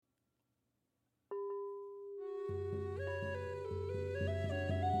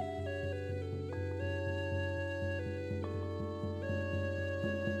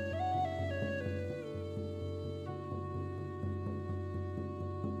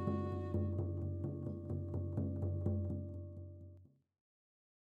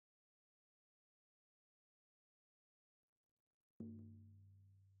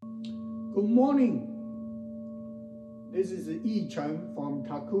Good morning. This is Yi Chen from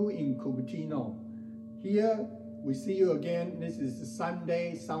Taku in Cupertino. Here we see you again. This is the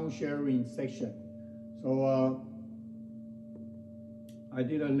Sunday sound sharing section. So I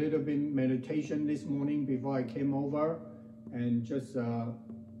did a little bit meditation this morning before I came over and just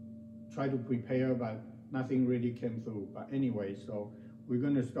try to prepare, but nothing really came through. But anyway, so we're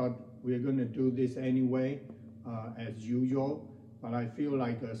gonna do this anyway as usual. But I feel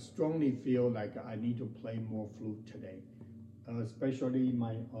like, strongly feel like I need to play more flute today, especially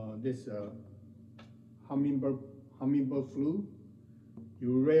my this hummingbird flute.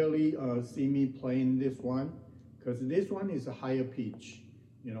 You rarely see me playing this one because this one is a higher pitch.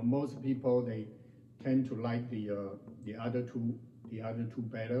 You know, most people they tend to like the other two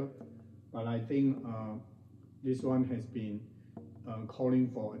better, but I think this one has been calling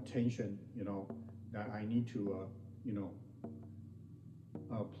for attention. You know, that I need to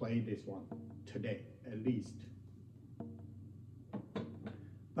play this one today at least.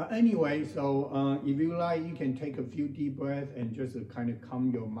 But anyway, so if you like, you can take a few deep breaths and just kind of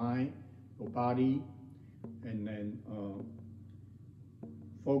calm your mind, your body, and then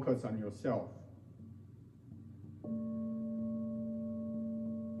focus on yourself.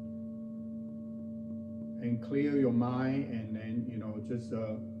 And clear your mind, and then just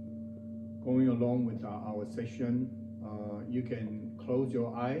going along with our session. You can close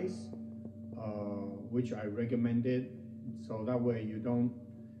your eyes, which I recommended, so that way you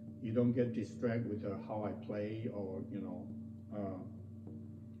don't get distracted with how I play or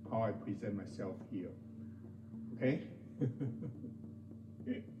how I present myself here. Okay.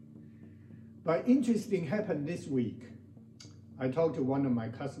 But interesting happened this week. I talked to one of my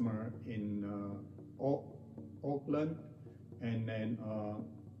customers in Auckland, and then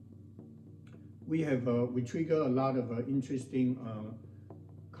we trigger a lot of interesting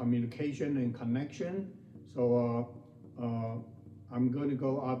communication and connection. So I'm going to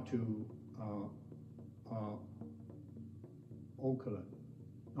go up to Auckland.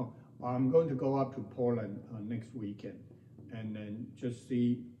 No, I'm going to go up to Portland next weekend, and then just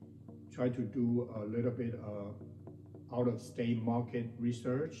try to do a little bit out-of-state market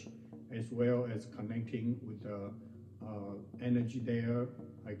research, as well as connecting with the energy there.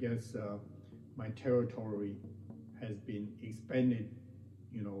 I guess my territory has been expanded,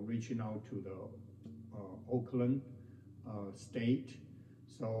 reaching out to the Auckland state.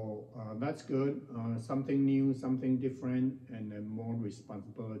 So that's good, something new, something different, and then more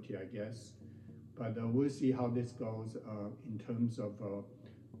responsibility, I guess. But we'll see how this goes in terms of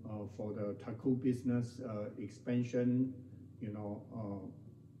for the Taku business expansion,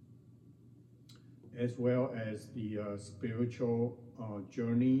 as well as the spiritual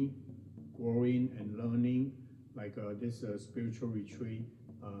journey, growing and learning, like this spiritual retreat,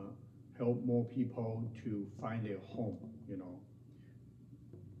 help more people to find their home,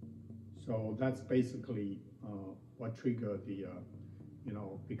 So that's basically what triggered the,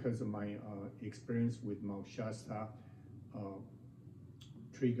 because of my experience with Mount Shasta,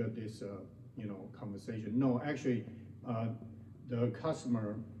 triggered this, conversation. No, actually, the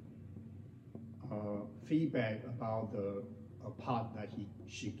customer feedback about the pot that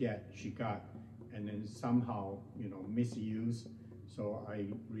she got, and then somehow misused. So I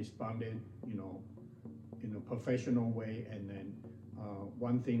responded in a professional way, and then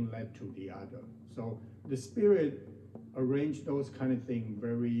one thing led to the other. So the spirit arranged those kind of things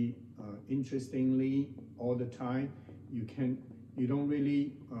very interestingly all the time. You can't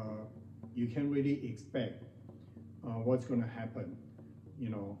really expect what's going to happen,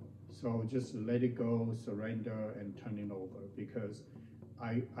 So just let it go, surrender, and turn it over, because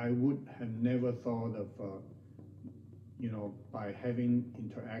I would have never thought of, by having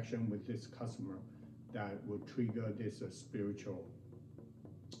interaction with this customer, that would trigger this spiritual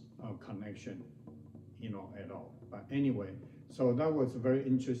connection, at all. But anyway, so that was very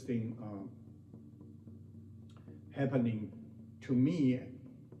interesting happening to me,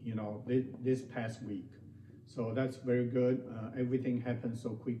 this past week. So that's very good. Everything happened so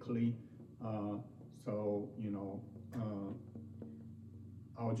quickly. So,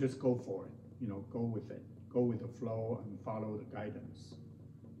 I'll just go for it, go with it. Go with the flow and follow the guidance.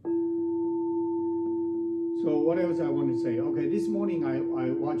 So what else I want to say? Okay, this morning I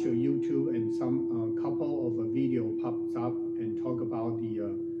watched your YouTube, and some couple of a video pops up and talk about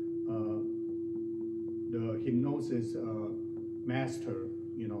the hypnosis master,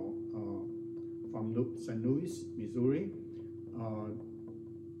 from St. Louis, Missouri,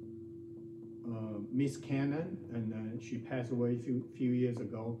 Miss Cannon, and she passed away a few years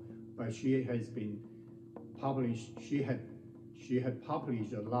ago. But she has been published. she had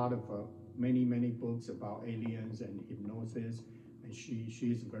published a lot of many books about aliens and hypnosis, and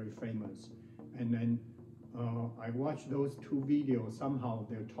she is very famous. And then I watched those two videos. Somehow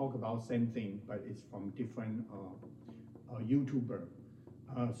they talk about same thing, but it's from different YouTuber.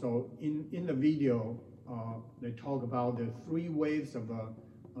 So in the video, they talk about the 3 waves of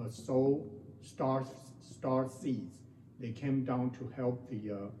soul star seeds. They came down to help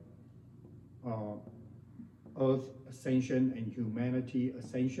the Earth ascension and humanity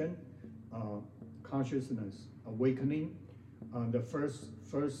ascension, consciousness awakening. The first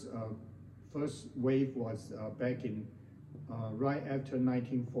wave was back in right after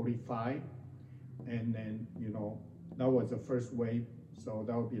 1945, and then that was the first wave. So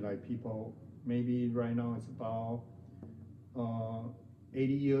that would be like people, maybe right now it's about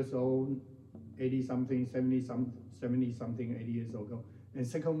 80 years old, 80 something, 70 something, 80 years ago. And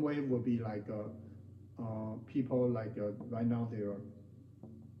second wave will be like people like right now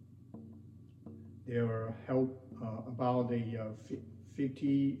they're help about the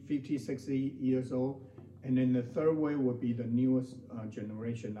 50, 60 years old. And then the third wave would be the newest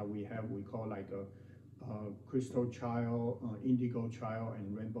generation that we have. We call like a crystal child, indigo child,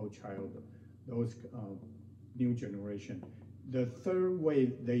 and rainbow child, those new generation. The third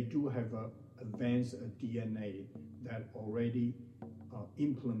wave, they do have advanced DNA that already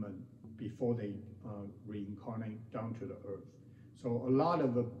implement before they reincarnate down to the earth. So a lot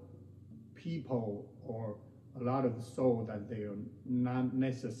of the people or a lot of the soul that they are not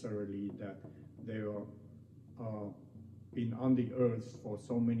necessarily that they are been on the earth for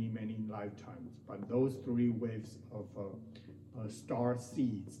so many lifetimes, but those 3 waves of star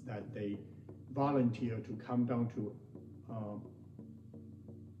seeds that they volunteer to come down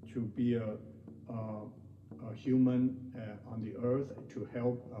to be a human on the earth, to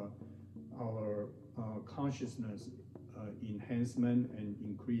help our consciousness enhancement and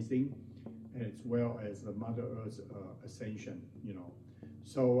increasing, as well as the Mother Earth's ascension.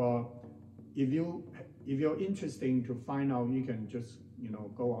 So if you're interested to find out, you can just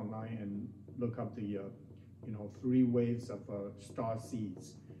go online and look up the 3 waves of star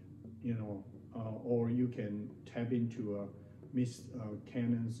seeds, or you can tap into Miss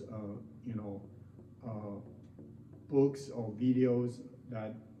Cannon's books or videos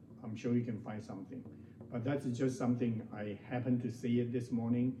that I'm sure you can find something. But that's just something I happened to see it this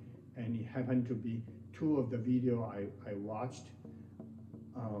morning, and it happened to be 2 of the video I watched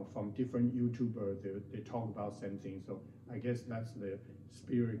from different YouTubers. They talk about same thing. So I guess that's the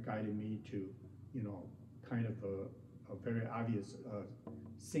spirit guiding me to, kind of a very obvious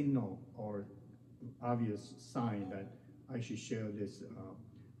signal or obvious sign that I should share this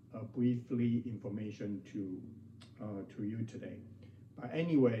briefly information to you today. But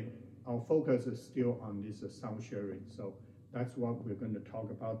anyway, our focus is still on this sound sharing. So that's what we're going to talk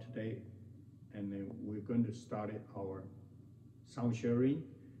about today. And then we're going to start our sound sharing,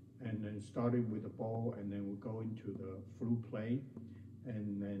 and then started with the bowl, and then we'll go into the flute play.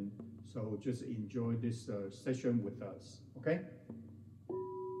 And then, so just enjoy this session with us, okay?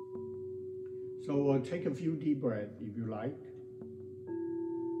 So take a few deep breaths if you like.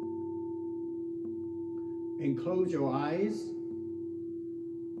 And close your eyes.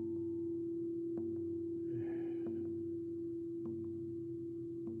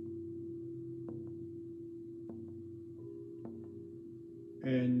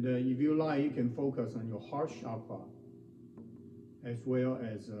 And if you like, you can focus on your heart chakra, as well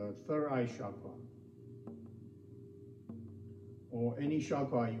as third eye chakra, or any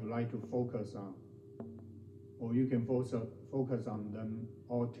chakra you like to focus on, or you can focus on them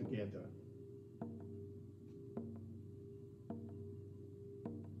all together.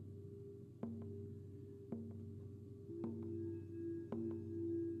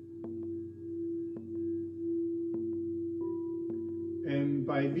 And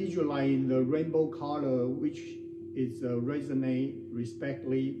by visualizing the rainbow color, which is resonate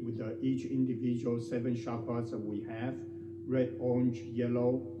respectively with each individual 7 chakras that we have: red, orange,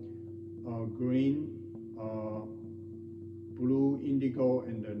 yellow, green, blue, indigo,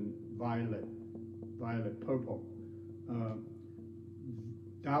 and then violet, purple.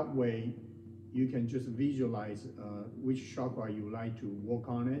 That way, you can just visualize which chakra you like to work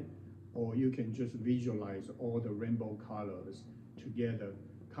on it, or you can just visualize all the rainbow colors together,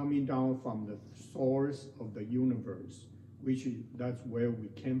 coming down from the source of the universe, that's where we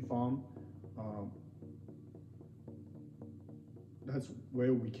came from. That's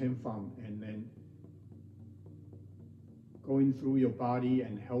where we came from, and then going through your body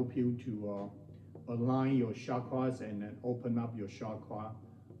and help you to align your chakras and then open up your chakra,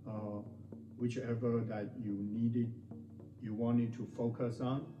 whichever that you needed you wanted to focus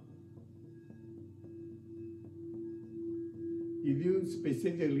on. If you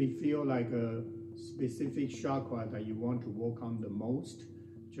specifically feel like a specific chakra that you want to work on the most,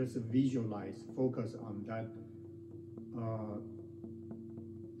 just visualize, focus on that,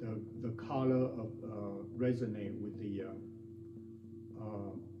 the color of resonate with the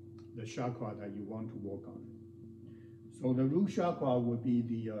chakra that you want to work on. So the root chakra would be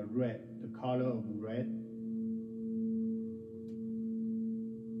the red, the color of red.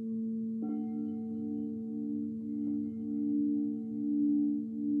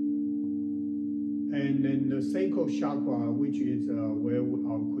 And then the sacral chakra, which is where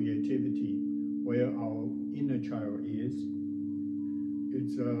our creativity, where our inner child is,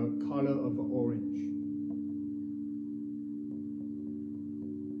 it's a color of orange.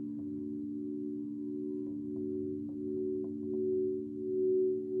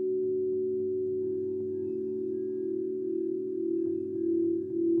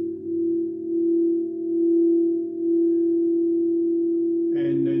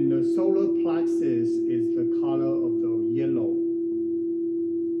 And then the solar plexus is the color of the yellow.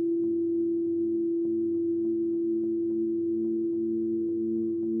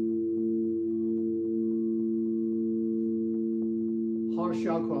 Heart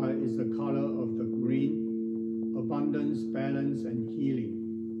chakra is the color of the green, abundance, balance, and healing,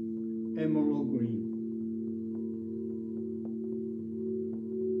 emerald green.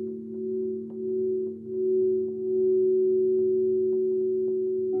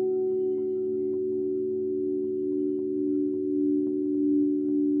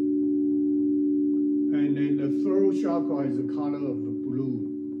 And then the throat chakra is the color of the blue.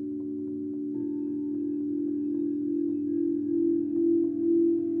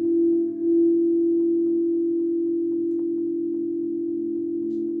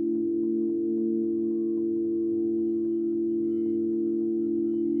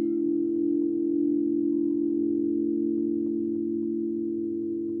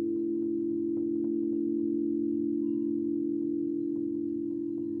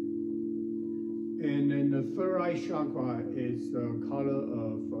 And then the third eye chakra is the color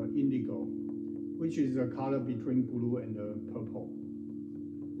of indigo, which is the color between blue and purple.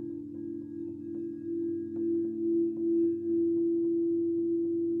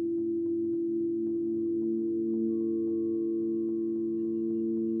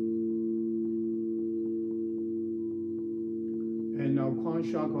 And our crown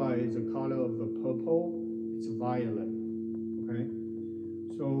chakra is the color of the purple, it's violet, okay?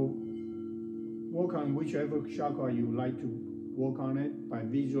 So work on whichever chakra you like to work on it by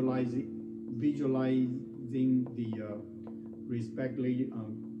visualizing the respectively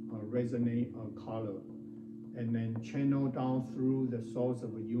resonate color, and then channel down through the source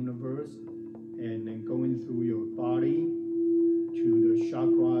of the universe, and then going through your body to the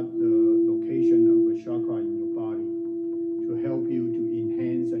chakra, the location of the chakra in your body, to help you to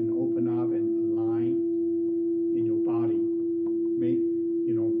enhance and open up and align in your body, make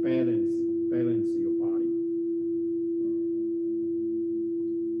balance your body.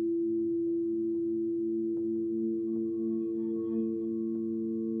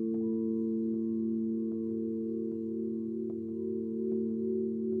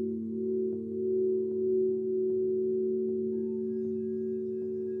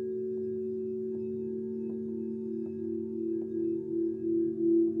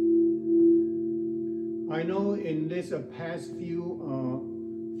 I know in this past few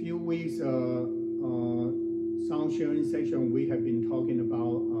weeks sound sharing section, we have been talking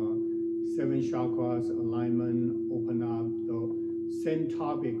about 7 chakras, alignment, open up, the same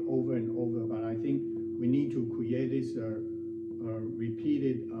topic over and over, but I think we need to create this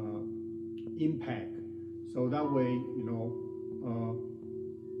repeated impact, so that way,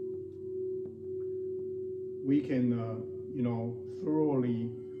 we can, thoroughly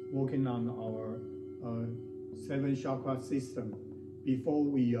working on our 7 chakra system before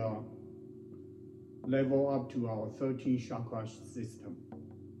we level up to our 13 chakra system.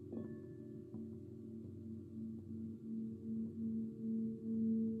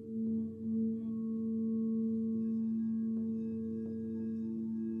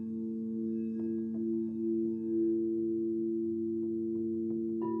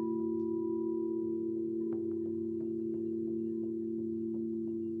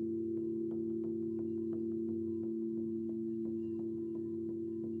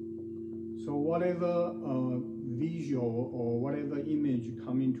 So whatever visual or whatever image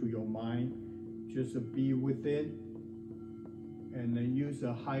come into your mind, just be with it and then use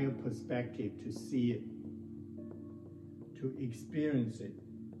a higher perspective to see it, to experience it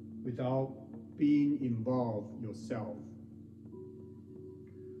without being involved yourself.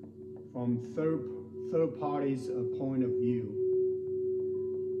 from third party's point of view,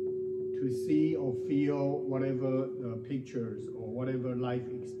 to see or feel whatever pictures or whatever life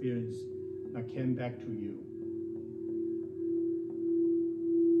experience that came back to you.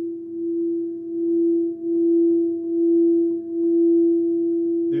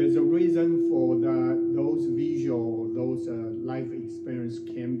 There's a reason for that. Those visual, those life experience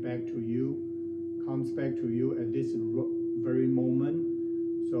comes back to you at this very moment.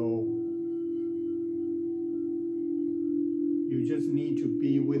 So you just need to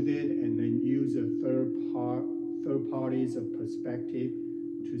be with it and then use a third party's perspective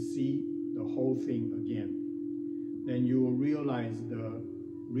to see the whole thing again. Then you will realize the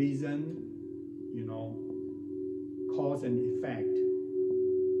reason, cause and effect.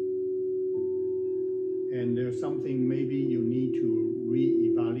 And there's something maybe you need to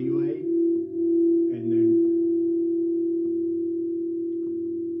reevaluate, and then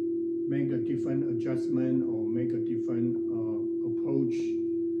make a different adjustment or make a different approach.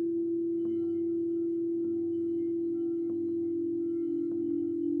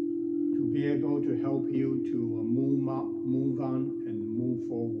 To be able to help you to move on and move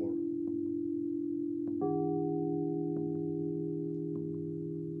forward.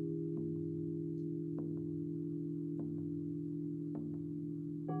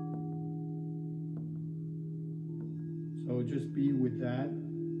 So just be with that,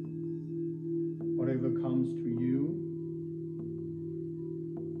 whatever comes to you.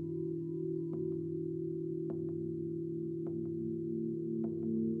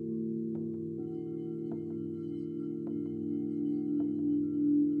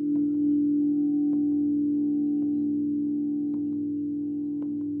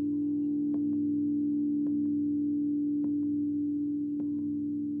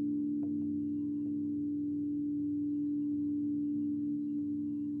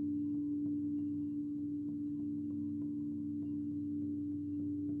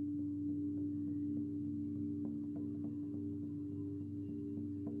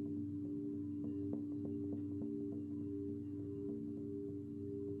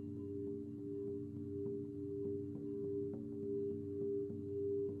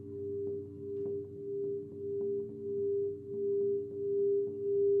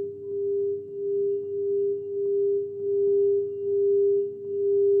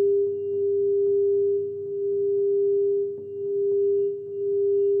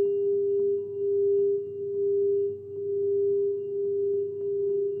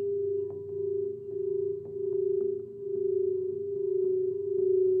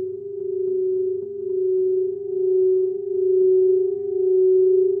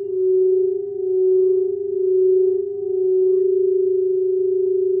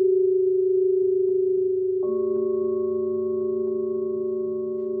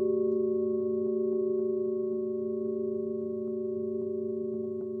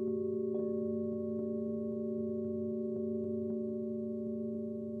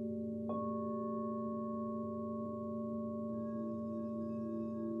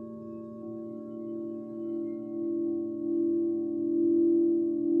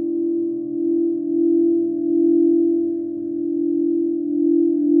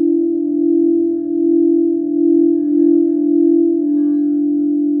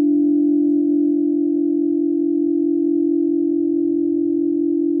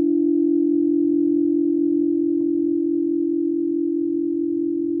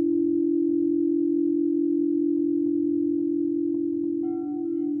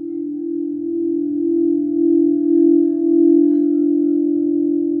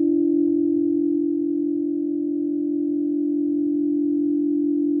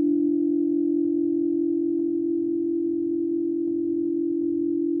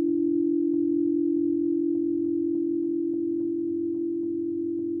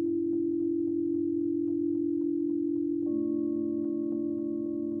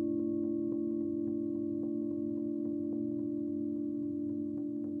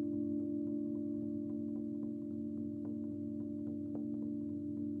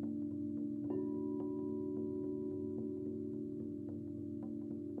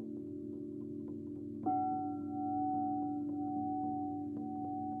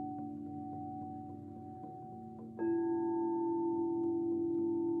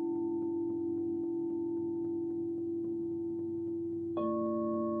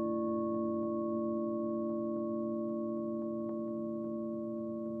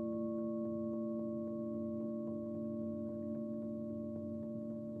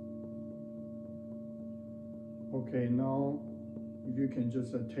 Okay, now if you can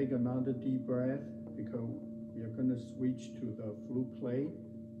just take another deep breath, because we are going to switch to the flute play.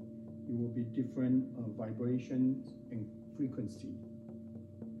 it will be different vibrations and frequency.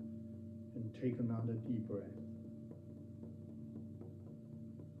 And take another deep breath.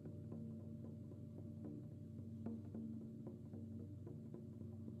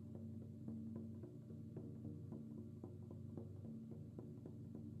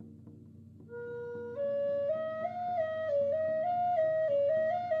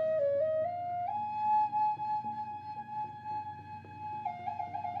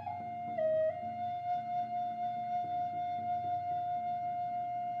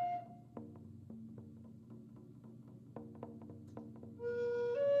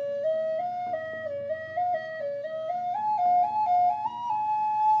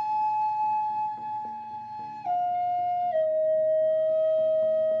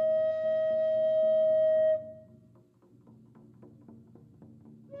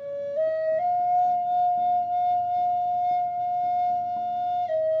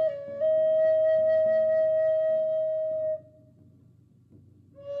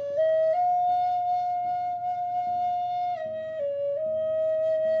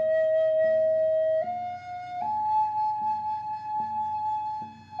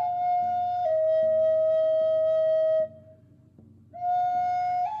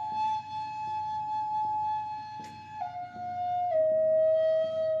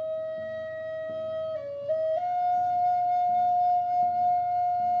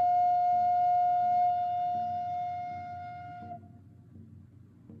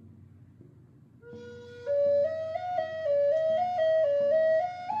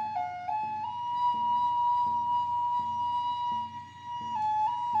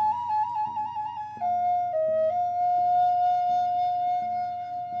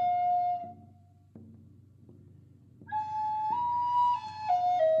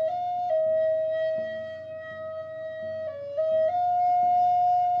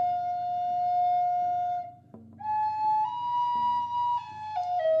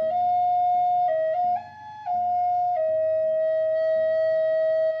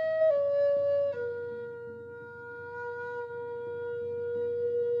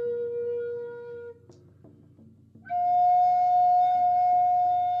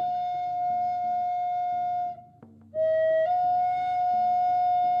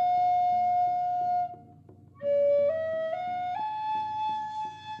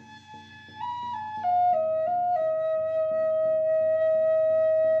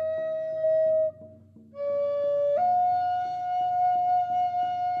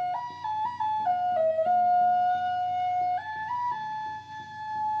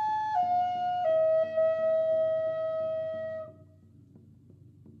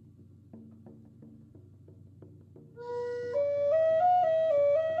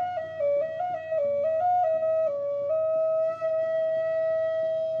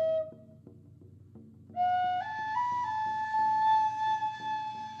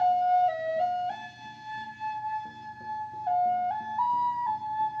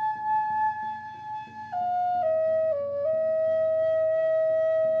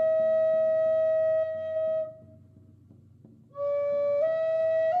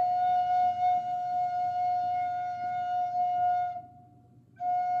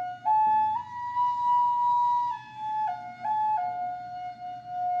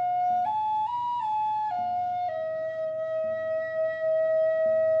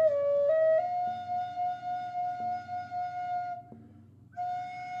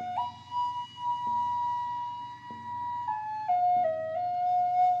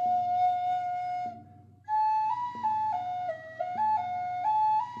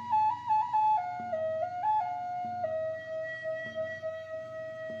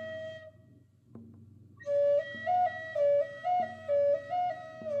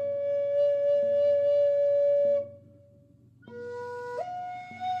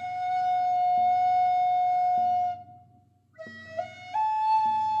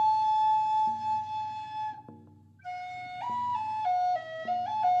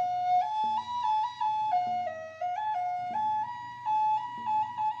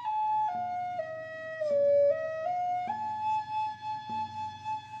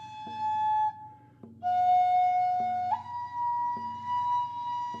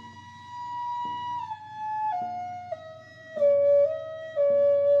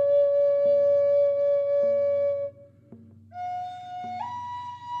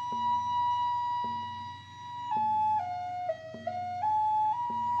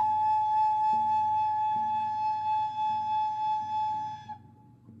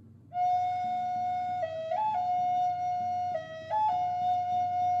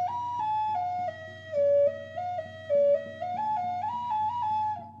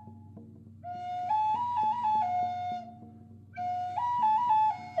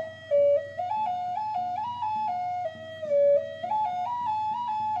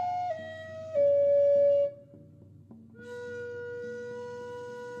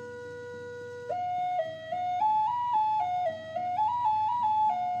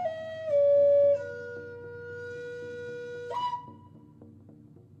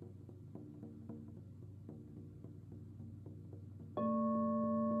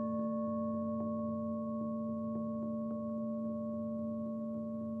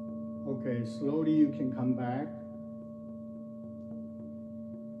 Okay, slowly you can come back.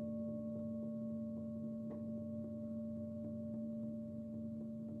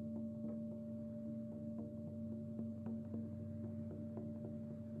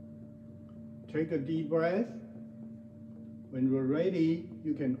 Take a deep breath. When you're ready,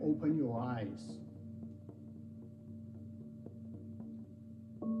 you can open your eyes.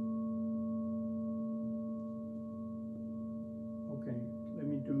 Okay, let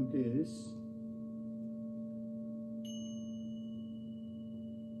me do this.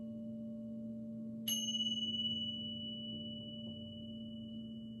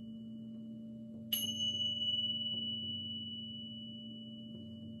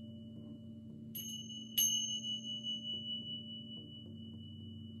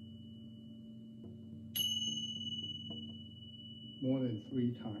 More than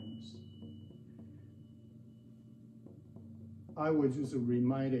 3 times. I was just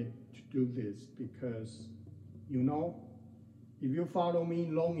reminded to do this because, you know, if you follow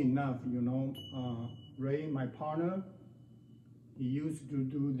me long enough, you know, Ray, my partner, he used to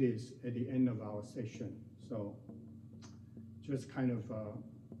do this at the end of our session. So just kind of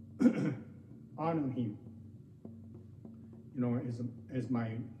honor him, you know, as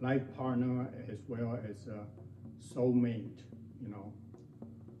my life partner as well as a soulmate, you know.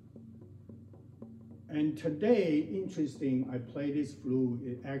 And today, interesting, I play this flute.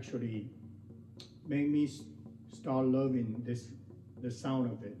 It actually made me start loving the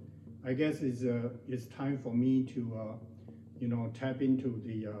sound of it. I guess it's time for me to, you know, tap into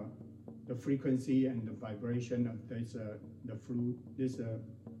the frequency and the vibration of this the flute, this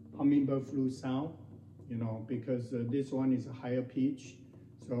hummingbird flute sound, you know, because this one is a higher pitch.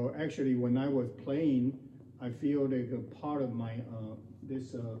 So actually, when I was playing, I feel like a part of my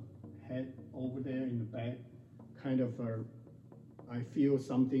this head over there in the back, kind of I feel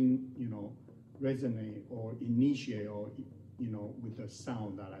something, you know, resonate or initiate or, you know, with the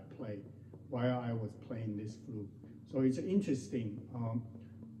sound that I play while I was playing this flute. So it's interesting.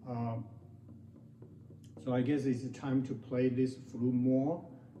 So I guess it's time to play this flute more,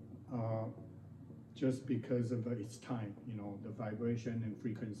 just because of its time, you know, the vibration and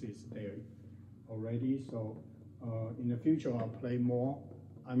frequency is there already. So in the future, I'll play more.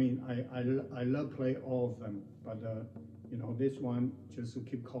 I mean, I love play all of them, but you know, this one just to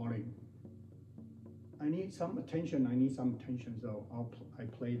keep calling. I need some attention. So I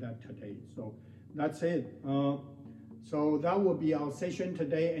play that today. So that's it. So that will be our session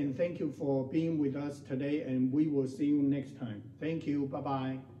today, and thank you for being with us today, and we will see you next time. Thank you.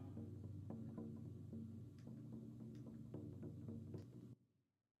 Bye-bye.